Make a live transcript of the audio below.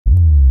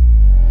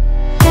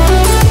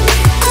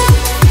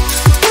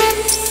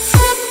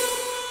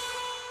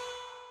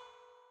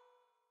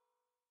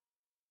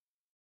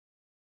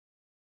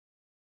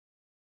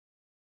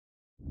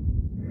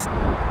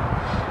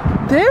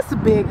This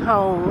big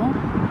home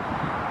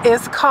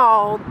is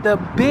called the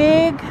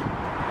Big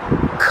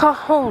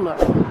KAHUNA.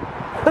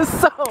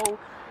 So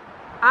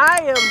I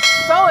am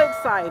so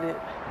excited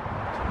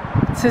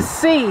to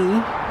see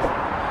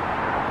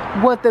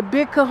what the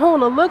Big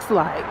KAHUNA looks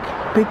like,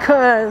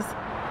 because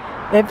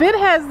if it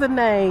has the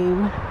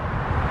name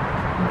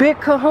Big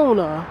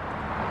KAHUNA,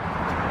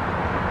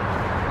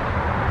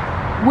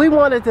 we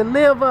wanted to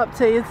live up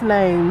to its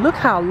name. Look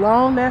how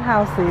long that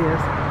house is.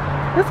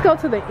 Let's go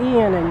to the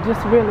end and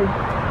just really...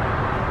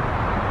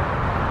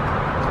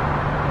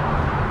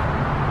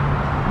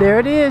 There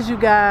it is, you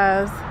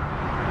guys.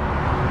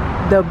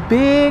 The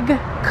Big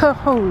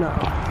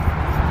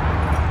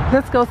KAHUNA.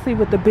 Let's go see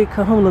what the Big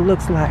KAHUNA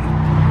looks like,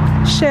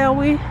 shall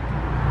we?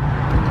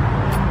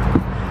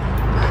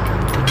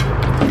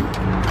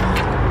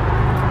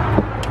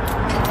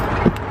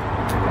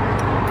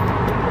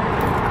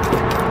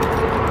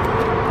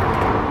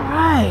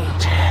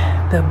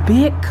 The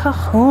Big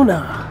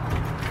KAHUNA.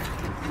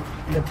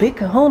 The Big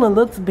KAHUNA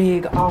looks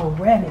big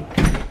already.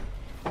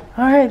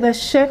 All right, let's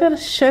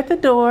shut the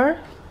door.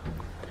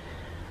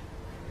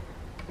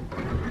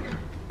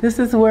 This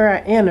is where I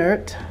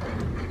entered.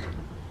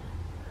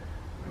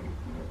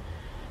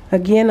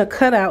 Again, a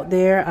cutout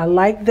there. I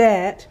like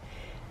that.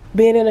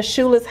 Being in a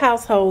shoeless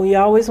household, you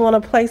always want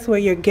a place where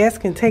your guests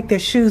can take their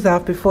shoes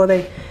off before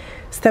they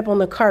step on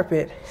the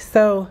carpet.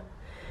 So,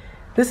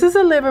 this is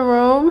a living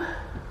room.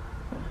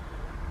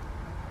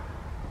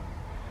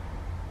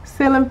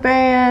 Ceiling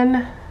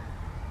fan.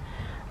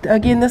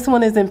 Again, this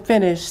one isn't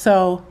finished,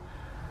 so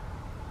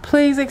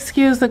please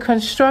excuse the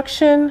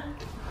construction.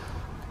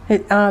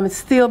 It's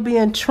still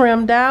being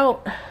trimmed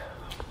out.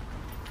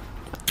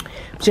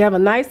 But you have a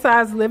nice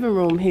sized living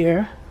room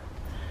here.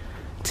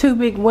 2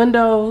 big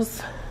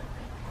windows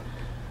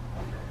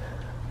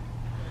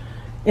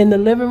in the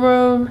living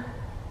room.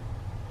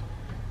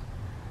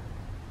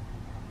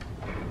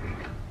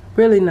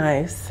 Really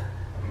nice.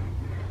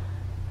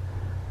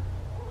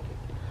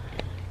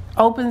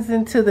 Opens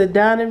into the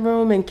dining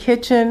room and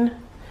kitchen.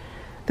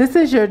 This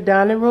is your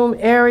dining room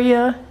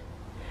area.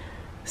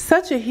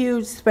 Such a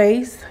huge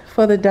space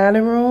for the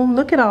dining room.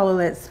 Look at all of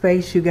that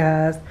space, you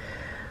guys.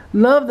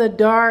 Love the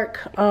dark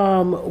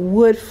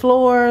wood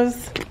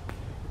floors.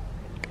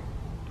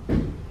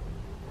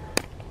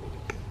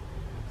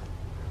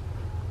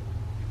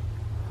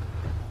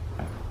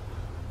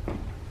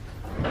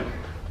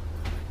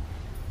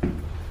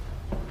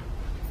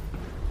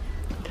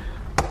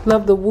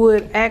 Love the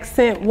wood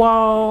accent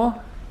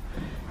wall.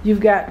 You've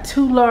got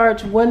 2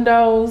 large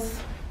windows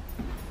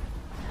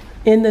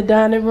in the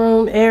dining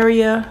room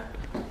area.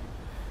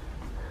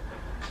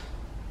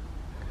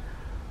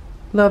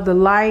 Love the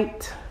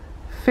light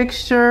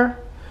fixture,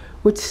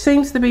 which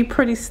seems to be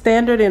pretty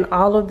standard in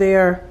all of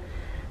their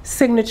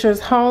signatures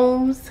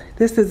homes.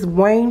 This is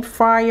Wayne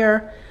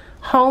Frier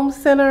Home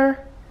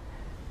Center.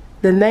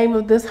 The name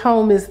of this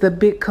home is the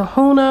Big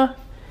KAHUNA.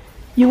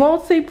 You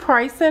won't see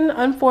pricing,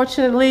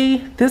 unfortunately.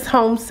 This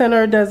home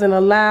center doesn't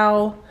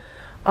allow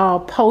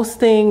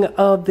posting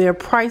of their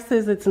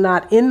prices. It's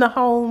not in the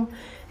home.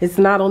 It's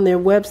not on their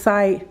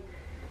website.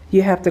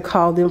 You have to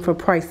call them for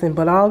pricing,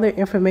 but all their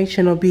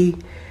information will be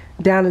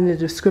down in the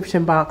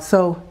description box.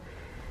 So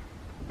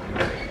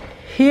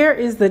here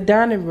is the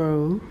dining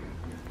room,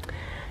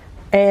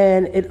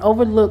 and it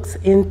overlooks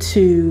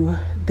into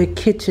the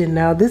kitchen.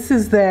 Now this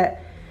is that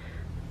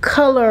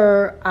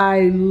color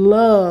I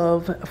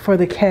love for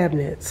the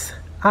cabinets.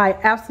 I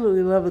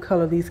absolutely love the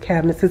color of these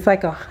cabinets. It's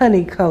like a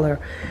honey color.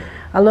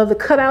 I love the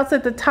cutouts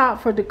at the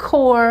top for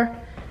decor.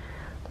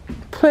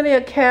 Plenty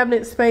of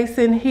cabinet space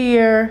in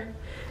here.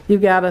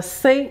 You've got a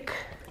sink,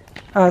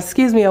 a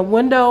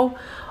window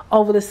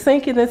over the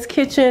sink in this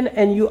kitchen,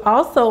 and you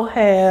also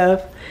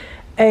have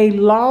a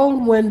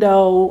long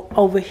window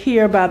over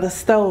here by the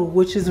stove,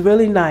 which is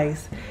really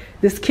nice.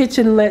 This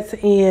kitchen lets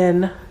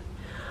in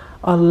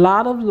a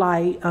lot of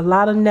light, a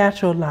lot of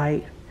natural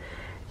light.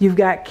 You've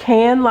got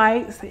can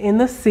lights in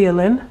the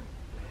ceiling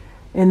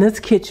in this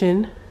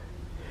kitchen.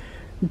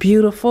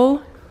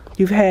 Beautiful.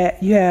 You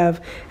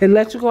have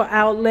electrical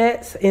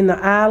outlets in the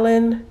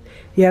island.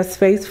 You have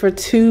space for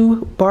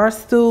 2 bar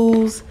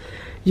stools.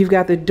 You've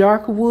got the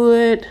dark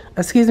wood,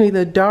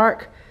 the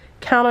dark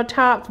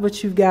countertops,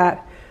 but you've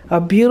got a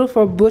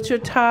beautiful butcher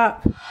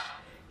top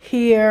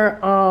here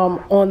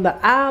on the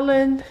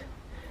island.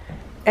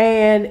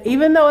 And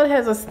even though it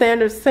has a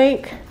standard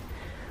sink,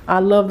 I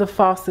love the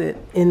faucet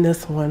in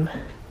this one,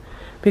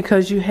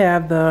 because you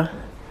have the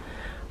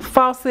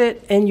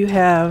faucet and you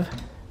have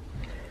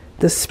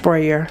the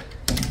sprayer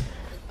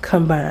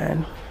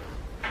combined.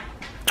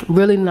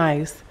 Really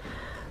nice.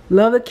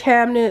 Love the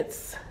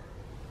cabinets.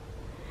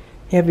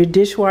 You have your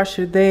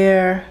dishwasher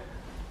there.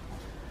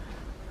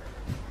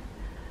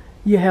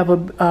 You have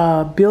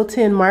a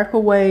built-in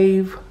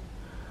microwave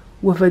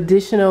with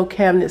additional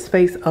cabinet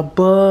space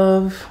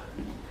above.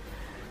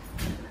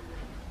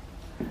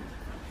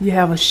 You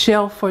have a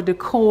shelf for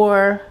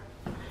decor.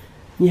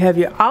 You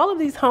have all of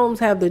these homes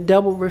have the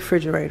double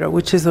refrigerator,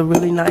 which is a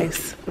really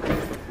nice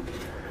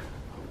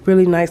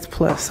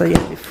plus. So you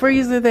have your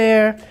freezer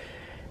there.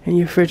 And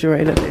your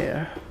refrigerator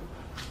there.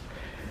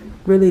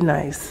 Really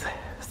nice.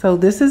 So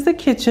this is the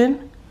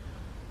kitchen.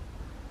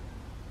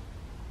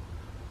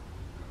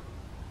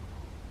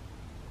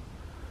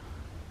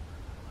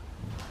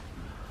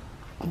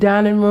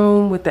 Dining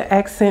room with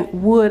the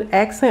wood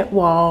accent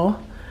wall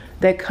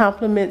that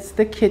complements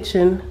the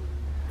kitchen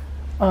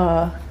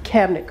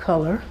cabinet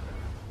color.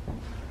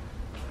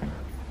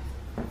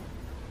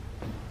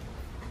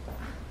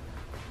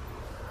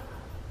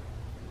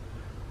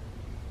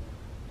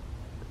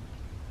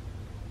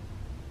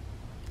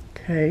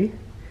 Okay,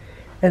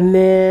 and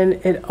then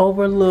it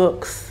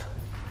overlooks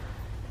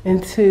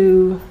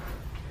into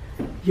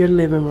your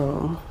living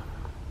room.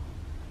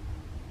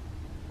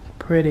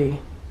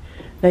 Pretty.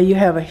 Now you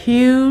have a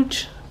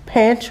huge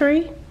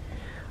pantry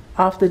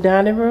off the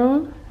dining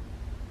room.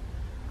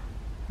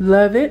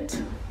 Love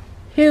it.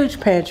 Huge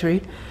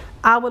pantry.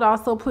 I would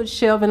also put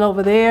shelving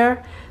over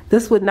there.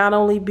 This would not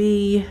only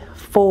be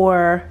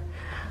for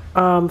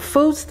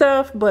food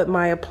stuff, but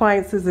my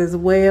appliances as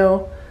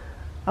well.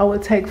 I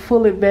would take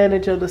full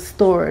advantage of the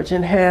storage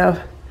and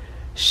have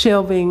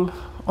shelving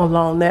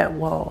along that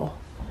wall.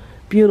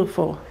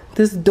 Beautiful.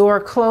 This door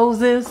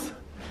closes,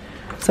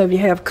 so if you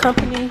have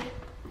company,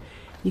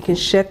 you can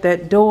shut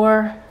that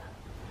door.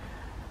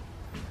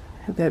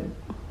 That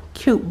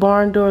cute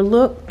barn door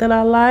look that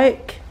I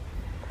like,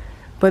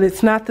 but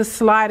it's not the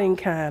sliding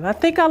kind. I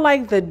think I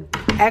like the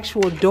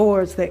actual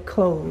doors that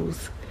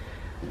close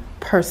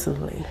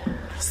personally.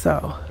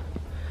 So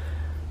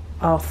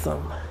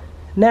awesome.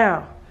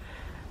 Now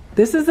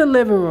this is the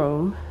living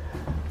room,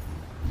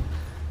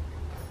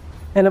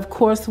 and of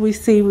course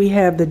we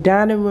have the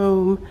dining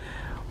room,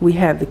 we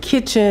have the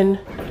kitchen,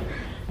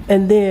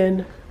 and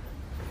then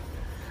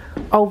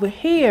over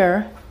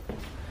here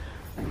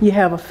you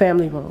have a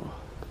family room.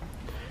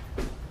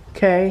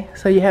 Okay,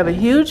 so you have a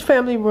huge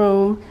family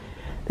room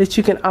that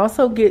you can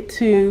also get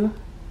to.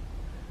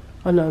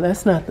 Oh no,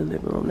 that's not the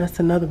living room,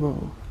 that's another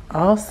room.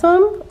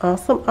 Awesome,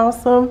 awesome,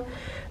 awesome.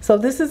 So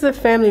this is a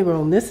family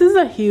room. This is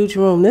a huge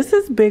room. This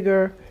is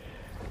bigger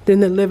than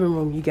the living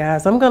room, you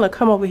guys. I'm gonna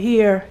come over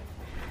here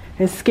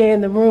and scan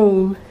the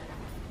room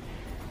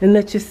and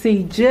let you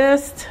see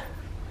just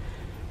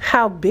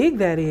how big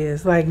that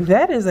is. Like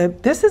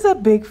this is a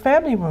big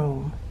family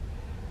room.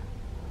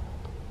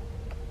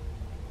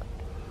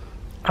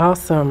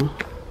 Awesome.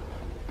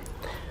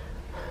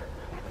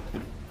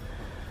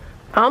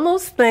 I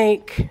almost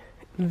think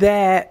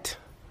that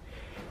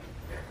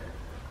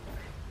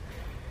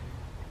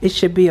it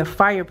should be a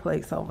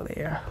fireplace over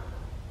there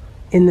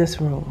in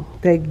this room.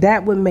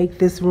 That would make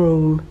this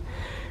room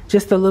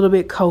just a little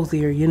bit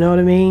cozier, you know what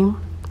I mean?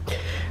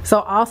 So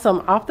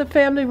awesome. Off the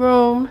family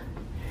room,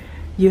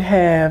 you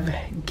have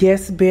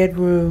guest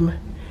bedroom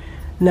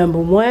number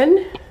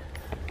 1.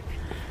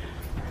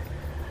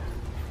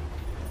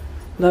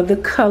 Love the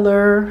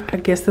color. I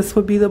guess this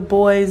would be the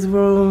boys'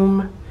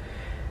 room.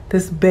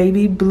 This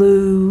baby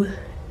blue.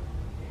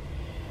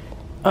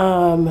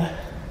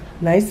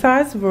 Nice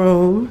size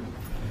room.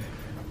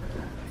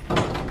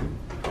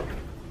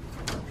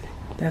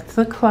 That's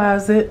the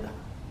closet.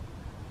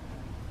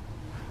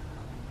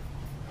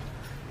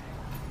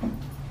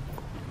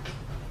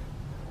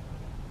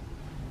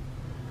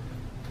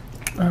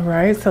 All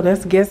right, so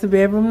that's guest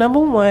bedroom number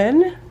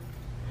 1.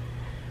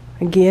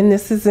 Again,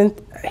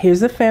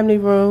 here's a family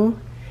room.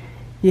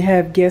 You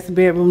have guest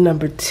bedroom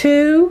number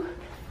 2.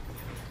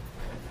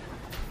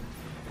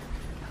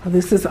 Oh,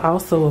 this is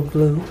also a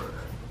blue.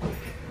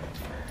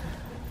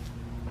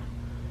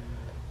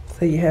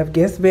 So you have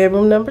guest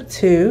bedroom number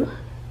 2.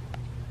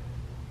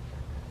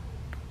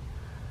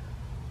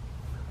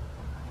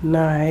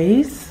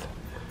 Nice.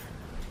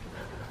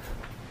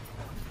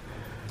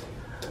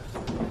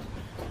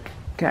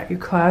 Got your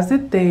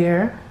closet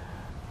there.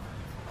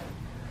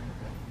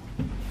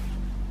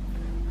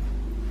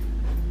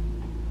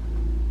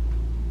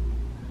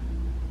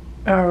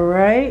 All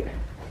right.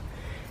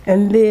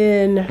 And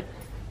then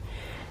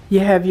you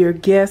have your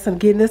guests.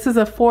 Again, this is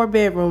a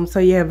 4-bedroom, so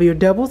you have your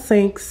double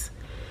sinks,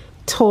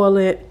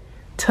 toilet,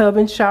 tub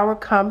and shower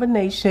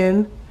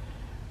combination,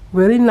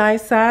 really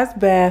nice size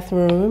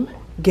bathroom,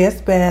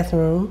 guest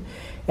bathroom.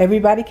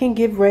 Everybody can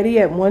get ready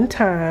at one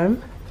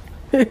time.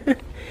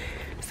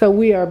 So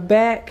we are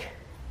back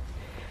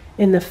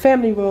in the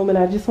family room, and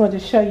I just wanted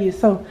to show you.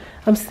 So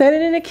I'm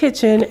standing in the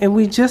kitchen, and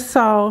we just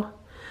saw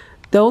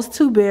those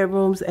 2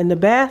 bedrooms and the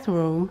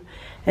bathroom,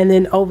 and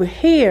then over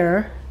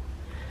here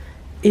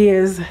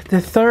is the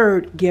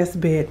 3rd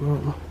guest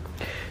bedroom.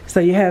 So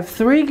you have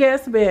 3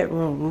 guest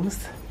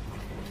bedrooms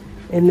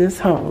in this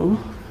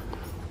home.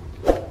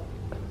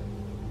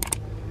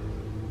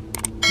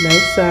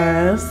 Nice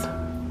size.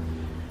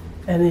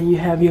 And then you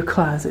have your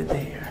closet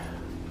there.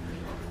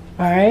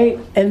 All right,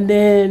 and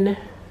then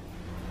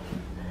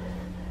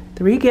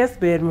 3 guest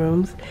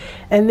bedrooms,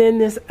 and then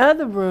this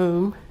other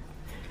room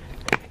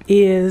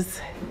is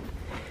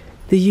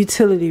the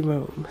utility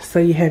room. So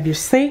you have your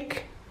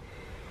sink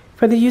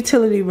for the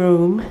utility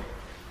room,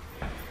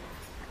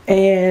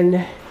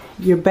 and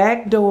your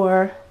back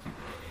door,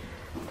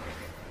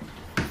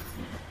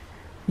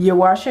 Your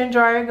washer and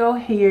dryer go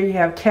here. You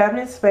have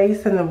cabinet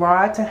space and the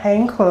rod to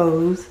hang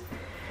clothes.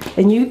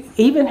 And you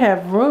even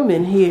have room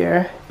in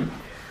here.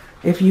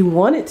 If you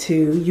wanted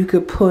to, you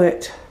could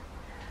put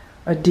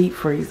a deep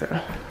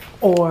freezer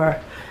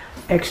or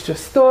extra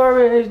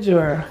storage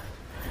or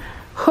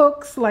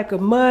hooks like a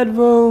mud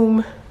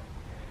room.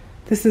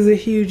 This is a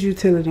huge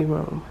utility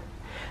room.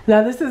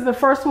 Now this is the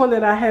first one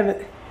that I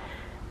haven't,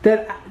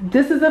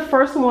 this is the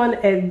first one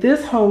at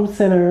this home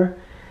center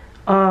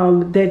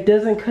that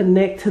doesn't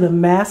connect to the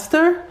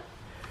master,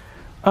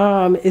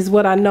 is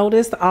what I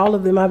noticed. All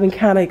of them, I've been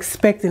kind of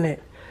expecting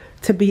it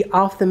to be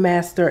off the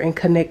master and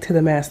connect to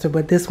the master,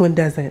 but this one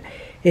doesn't.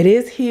 It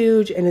is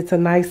huge and it's a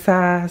nice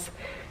size.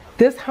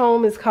 This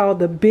home is called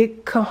the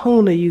Big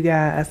KAHUNA, you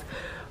guys.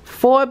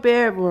 4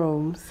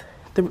 bedrooms,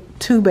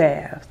 2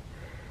 baths.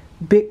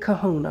 Big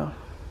KAHUNA.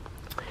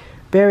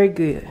 Very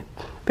good.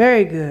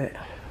 Very good.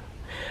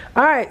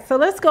 All right, so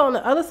let's go on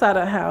the other side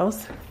of the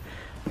house,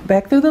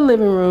 back through the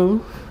living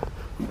room,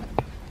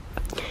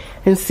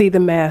 and see the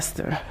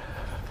master.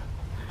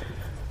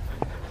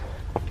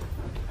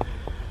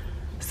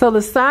 So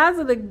the size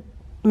of the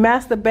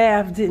master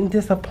bath didn't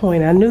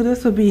disappoint. I knew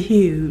this would be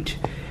huge.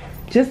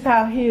 Just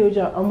how huge,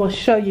 I'm gonna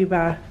show you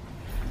by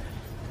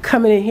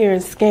coming in here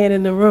and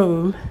scanning the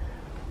room.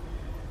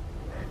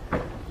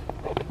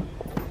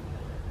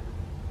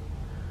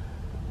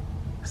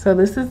 So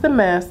this is the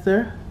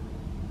master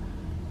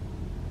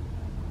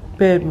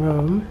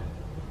bedroom.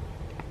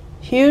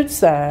 Huge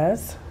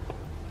size.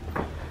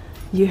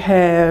 You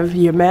have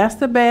your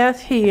master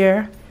bath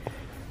here.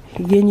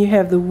 Again, you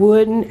have the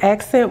wooden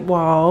accent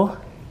wall.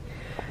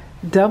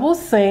 Double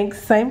sink,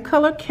 same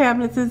color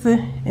cabinets as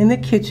in the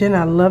kitchen.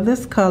 I love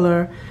this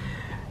color.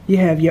 You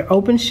have your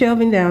open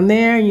shelving down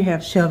there. You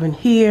have shelving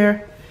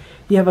here.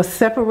 You have a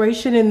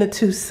separation in the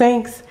 2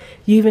 sinks.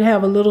 You even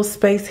have a little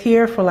space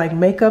here for like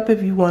makeup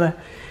if you want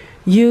to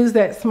use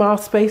that small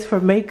space for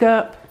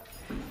makeup.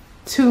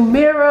 2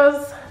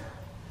 mirrors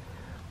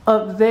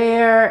up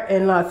there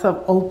and lots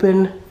of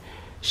open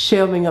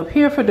shelving up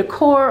here for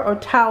decor or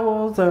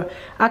towels. Or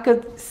I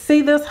could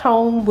see this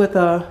home with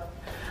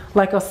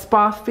like a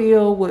spa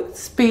spill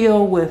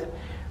with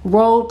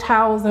rolled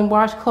towels and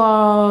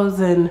washcloths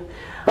and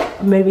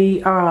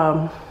maybe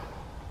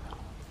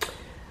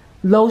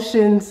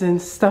lotions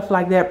and stuff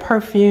like that,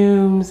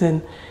 perfumes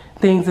and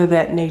things of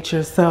that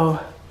nature. So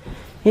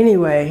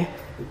anyway,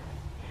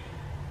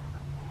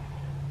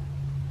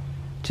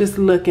 just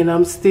looking,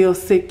 I'm still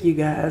sick, you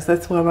guys.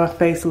 That's why my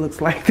face looks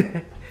like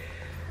that.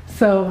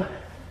 So,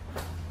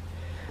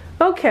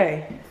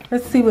 okay,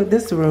 let's see what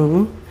this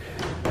room.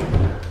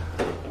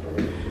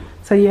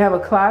 So you have a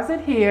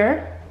closet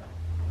here.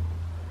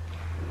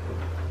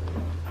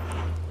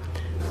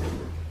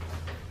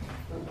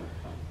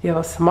 You have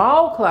a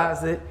small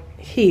closet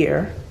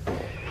here.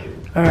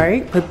 All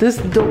right, but this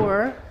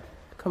door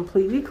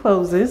completely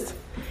closes.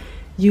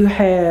 You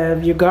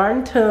have your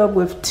garden tub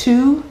with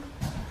 2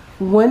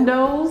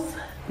 windows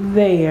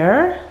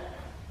there.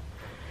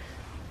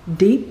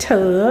 Deep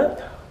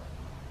tub.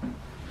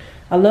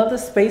 I love the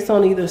space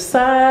on either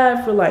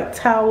side for like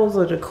towels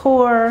or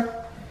decor.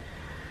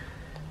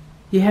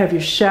 You have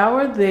your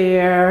shower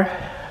there.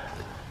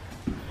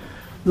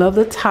 Love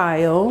the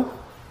tile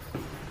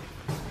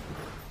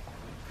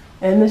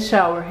and the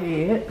shower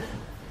head.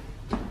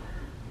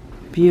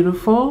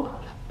 Beautiful.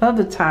 Love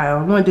the tile.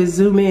 I wanted to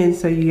zoom in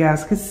so you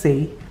guys could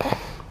see.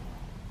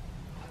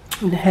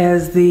 It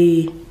has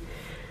the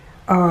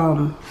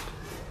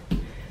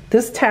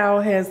this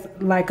tile has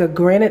like a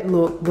granite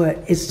look,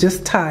 but it's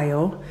just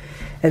tile.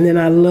 And then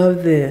I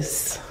love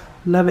this.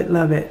 Love it,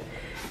 love it.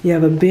 You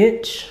have a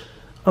bench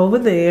over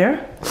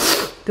there.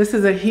 This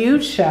is a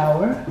huge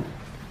shower.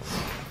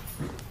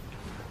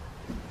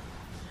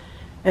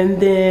 And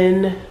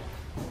then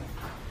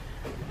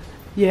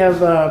you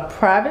have a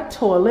private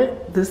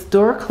toilet. This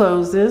door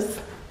closes.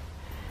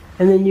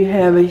 And then you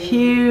have a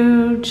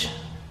huge,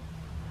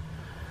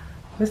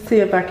 let's see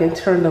if I can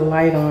turn the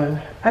light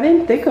on. I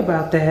didn't think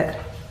about that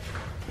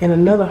in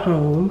another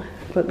home,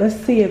 but let's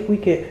see if we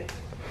could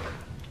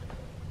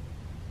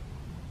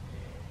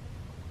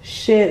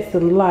shed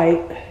some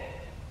light.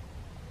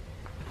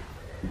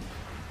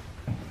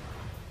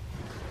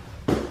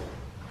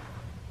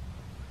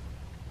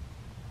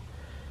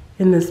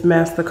 In this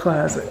master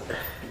closet.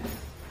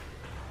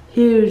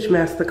 Huge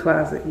master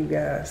closet, you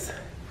guys.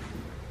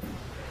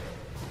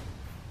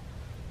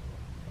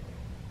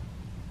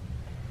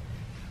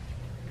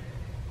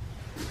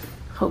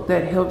 Hope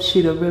that helps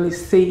you to really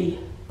see.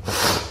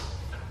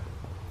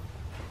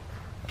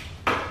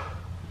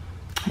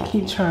 I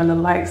keep trying the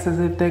lights as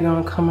if they're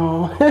gonna come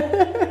on.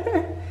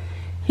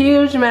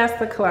 Huge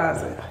master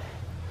closet.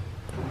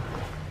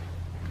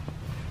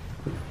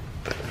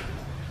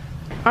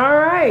 All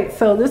right,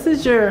 so this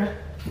is your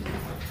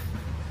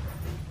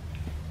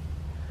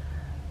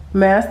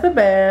master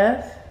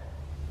bath.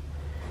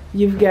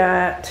 You've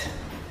got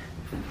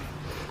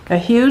a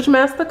huge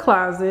master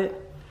closet,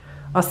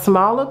 a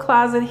smaller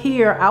closet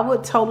here. I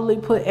would totally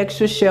put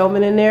extra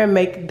shelving in there and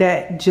make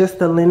that just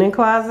the linen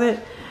closet.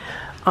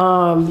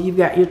 You've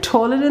got your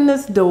toilet in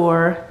this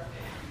door,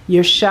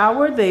 your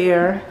shower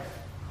there,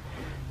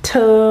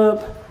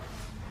 tub,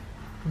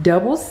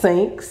 double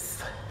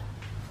sinks,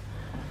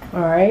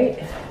 all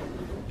right,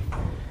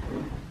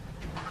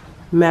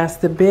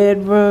 master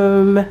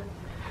bedroom,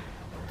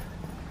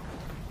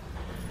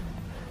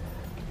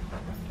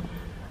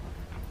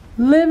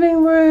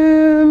 living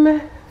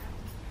room,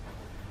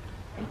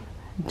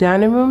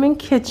 dining room and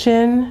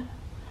kitchen,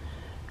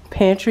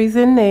 pantries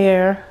in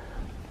there.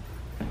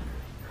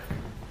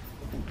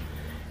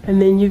 And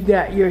then you've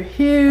got your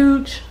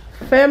huge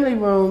family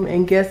room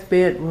and guest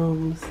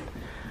bedrooms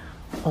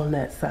on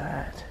that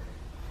side.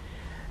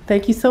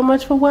 Thank you so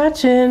much for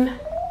watching.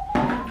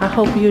 I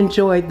hope you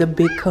enjoyed the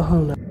big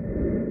kahuna.